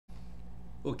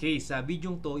Okay, sa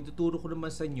video to, ituturo ko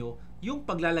naman sa inyo yung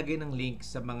paglalagay ng link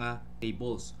sa mga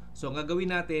tables. So, ang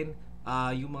gagawin natin,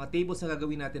 yung mga tables na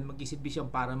gagawin natin, mag-isilbi siyang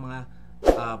para mga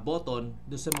button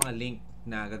doon sa mga link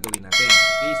na gagawin natin.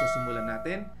 Okay, so simulan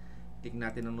natin. Click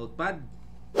natin ang notepad,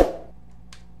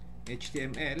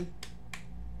 HTML,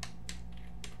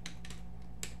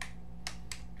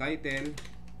 title,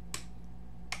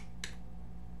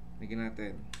 lagyan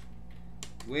natin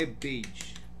web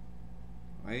page.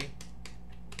 Okay,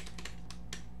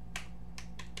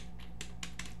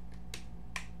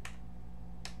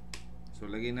 so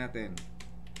lagyan natin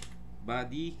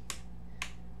body,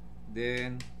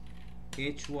 then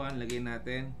H1, lagyan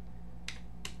natin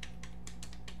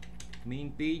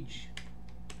main page,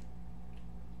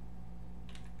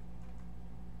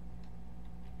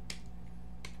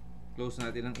 close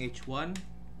natin ang H1.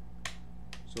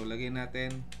 So lagyan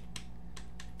natin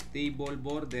table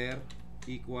border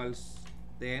equals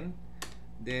 10,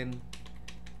 then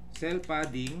cell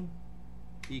padding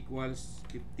equals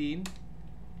 15,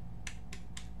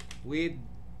 width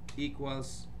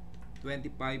equals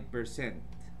 25%.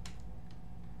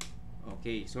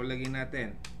 Okay, so lagyan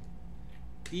natin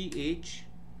TH.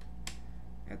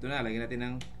 Ito na, lagyan natin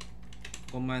ng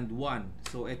command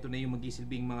 1. So ito na yung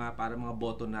magisilbing mga para mga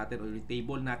button natin o yung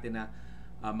table natin na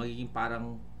magiging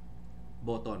parang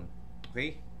button.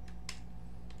 Okay?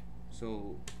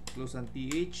 So close ang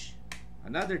TH,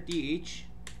 another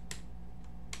TH.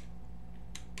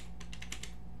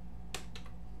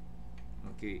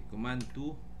 Okay, command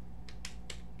 2.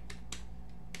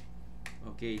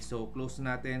 Okay, so close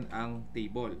natin ang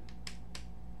table.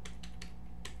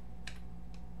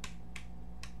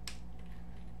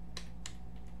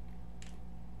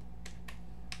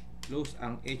 Close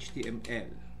ang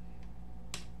HTML.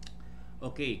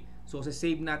 Okay, so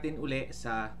save natin uli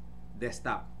sa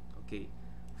desktop. Okay,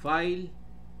 file,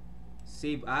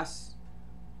 save as.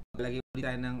 Lagay ulit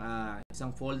tayo ng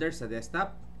isang folder sa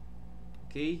desktop.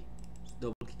 Okay, so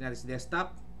double click natin sa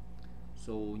desktop.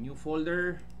 So new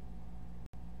folder,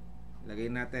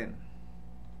 lagay natin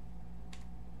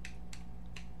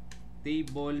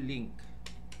table link,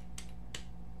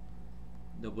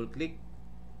 double click.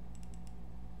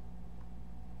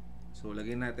 So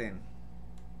lagay natin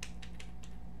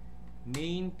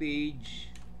main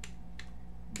page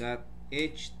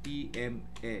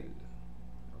 .html.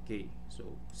 Okay,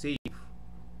 so save.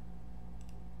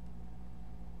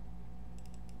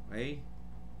 Okay,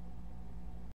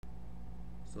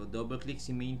 so double click si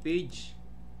main page.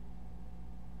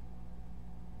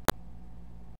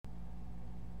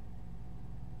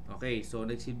 Okay, so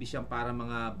nagsilbi siyang para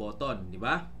mga button, di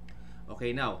ba?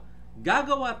 Okay, now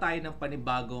gagawa tayo ng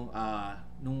panibagong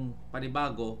nung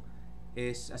panibago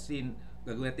is as in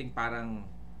gagawin natin parang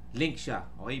link siya.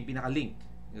 Okay, yung pinaka-link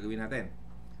gagawin natin.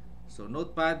 So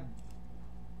notepad.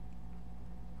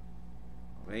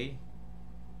 Okay,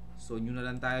 so new na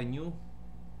lang tayo, new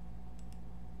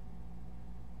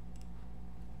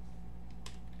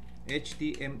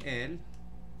HTML,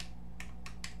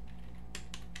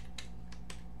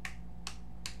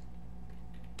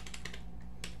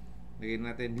 lagyan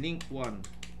natin link 1.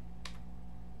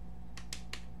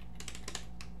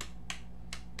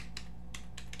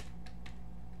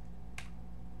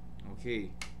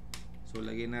 Okay, so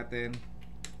lagyan natin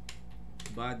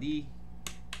body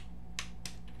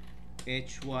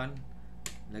H1,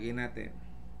 lagyan natin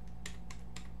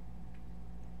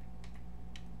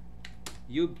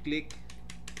you click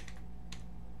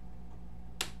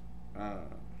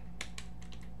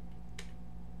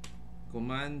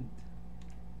command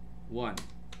 1,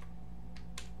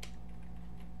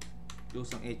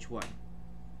 close ang H1.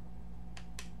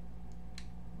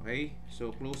 Okay,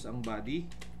 so close ang body,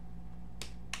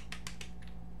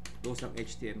 close ang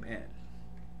HTML.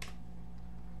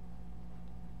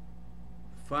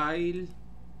 File,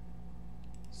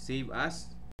 save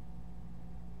as.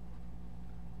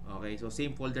 Okay, so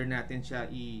same folder natin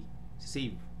siya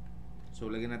i-save.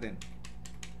 So lagyan natin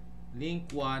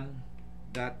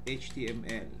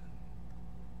link1.html,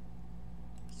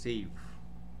 save.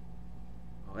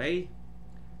 Okay,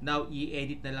 now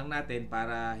i-edit na lang natin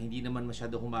para hindi naman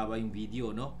masyado humaba yung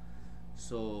video, no?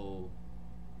 So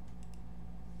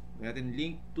natin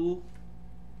link to,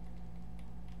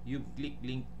 you click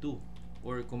link to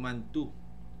or command 2.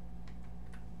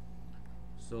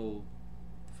 So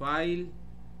file,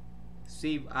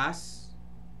 save as,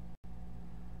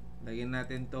 lagyan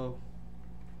natin to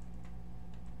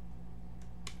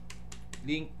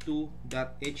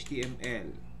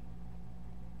link2.html,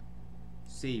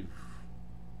 save.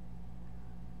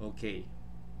 Okay,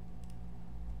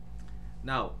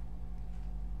 now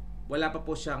wala pa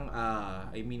po siyang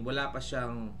wala pa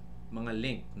siyang mga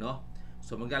link, no?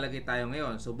 So maglalagay tayo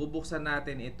ngayon. So bubuksan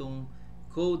natin itong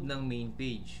code ng main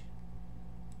page.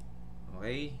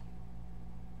 Okay?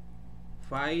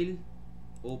 File,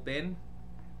 open.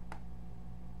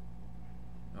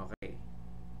 Okay.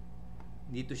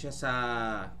 Dito siya sa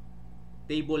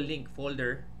table link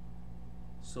folder.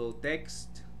 So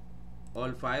text,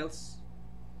 all files.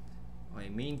 Okay,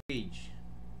 main page.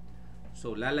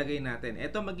 So lalagay natin.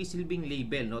 Ito magisilbing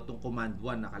label, no? Itong command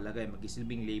 1 nakalagay,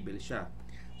 magisilbing label siya.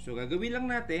 So gagawin lang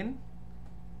natin.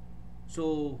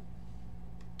 So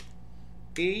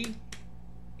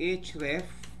href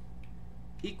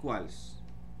equals,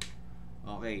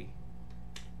 okay,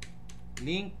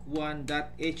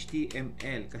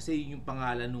 link1.html kasi yun yung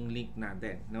pangalan ng link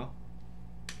natin, no?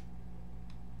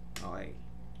 Okay.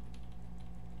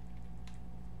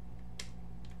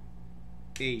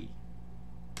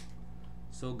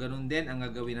 So ganun din ang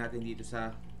gagawin natin dito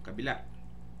sa kabila.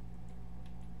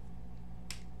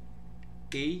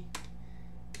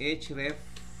 href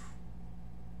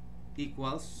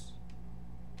equals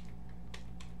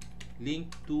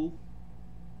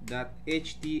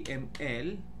link2.html.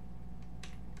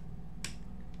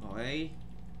 Okay.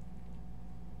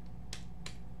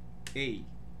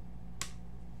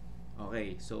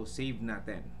 Okay, so save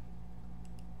natin.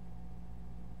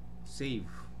 Save.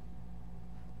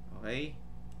 Okay.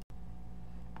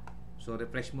 So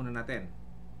refresh muna natin.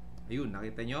 Ayun,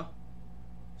 nakita nyo?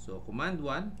 So command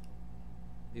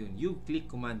 1. Ayun, you click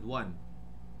command 1.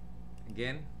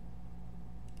 Again,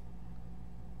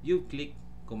 you click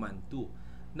command 2.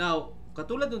 Now,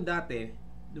 katulad nung dati,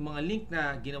 yung mga link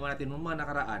na ginawa natin nung mga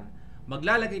nakaraan,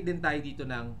 maglalagay din tayo dito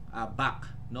ng back,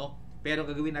 no? Pero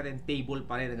gagawin natin table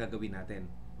pa rin ang gagawin natin.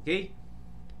 Okay?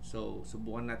 So,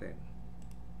 subukan natin.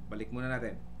 Balik muna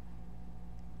natin.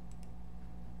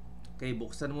 Okay,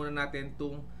 buksan muna natin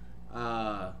itong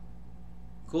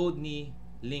code ni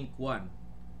link 1.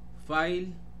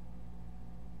 File,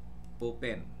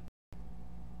 open.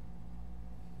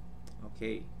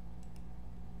 Okay.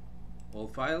 All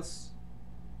files.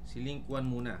 Si link 1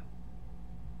 muna.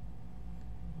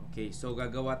 Okay, so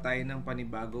gagawa tayo ng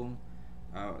panibagong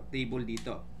table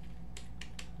dito.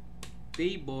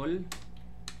 Table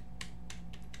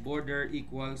border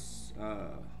equals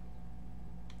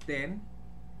 10.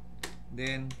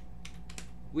 Then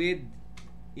width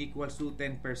equals to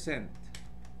 10%.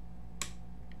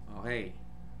 Okay.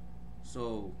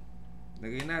 So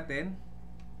lagay natin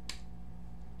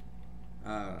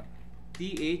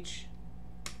th,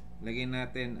 lagay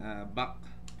natin back.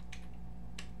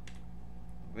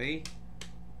 Okay,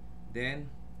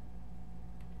 then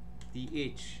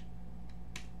th,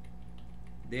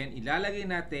 then ilalagay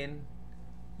natin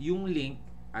yung link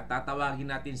at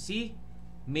tatawagin natin si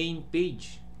main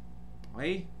page.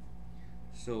 Okay,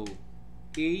 so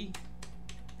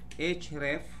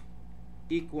href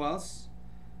equals,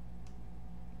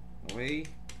 okay,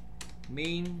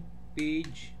 main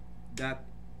page dot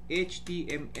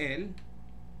html.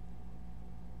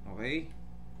 Okay,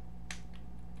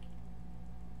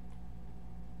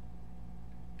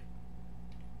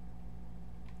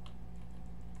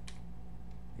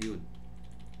 yun.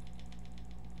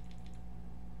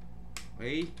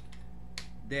 Okay,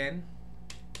 then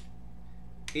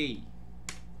okay,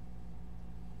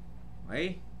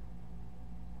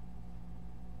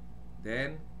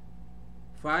 then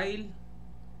file,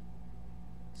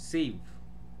 save.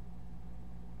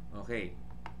 Okay,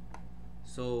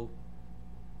 so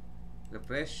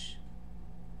refresh,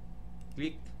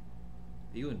 click,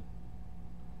 ayun,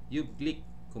 you click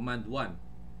command 1,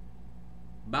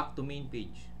 back to main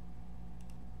page.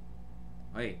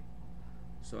 Okay,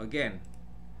 so again,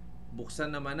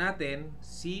 buksan naman natin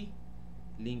si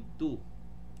link 2.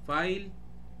 File,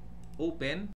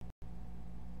 open.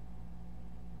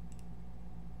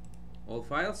 All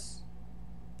files,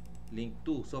 link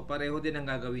 2. So pareho din ang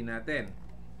gagawin natin.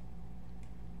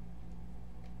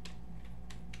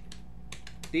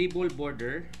 Table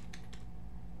border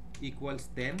equals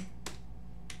 10.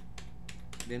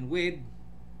 Then width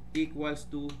equals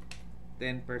to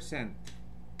 10%.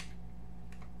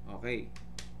 Okay.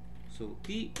 So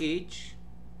th,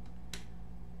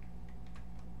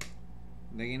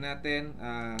 lagyan natin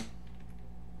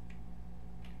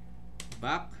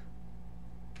back,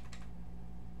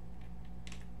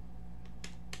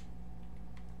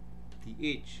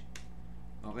 th.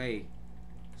 Okay,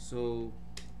 so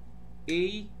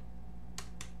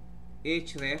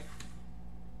href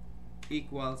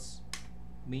equals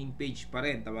main page pa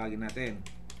rin, tawagin natin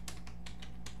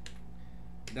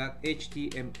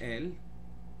 .html.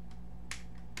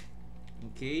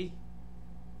 Okay,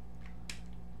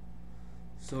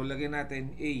 So, lagyan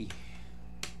natin A.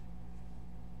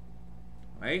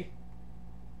 Okay?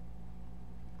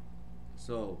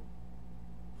 So,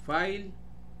 file,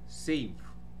 save.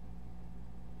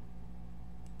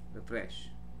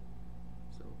 Refresh.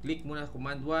 So, click muna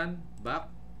command 1, back.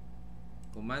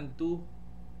 Command 2,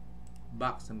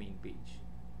 back sa main page.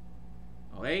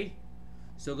 Okay?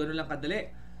 So, ganun lang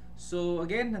kadali. So,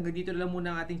 again, hanggang dito na lang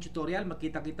muna ang ating tutorial.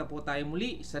 Magkita-kita po tayo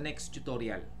muli sa next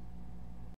tutorial.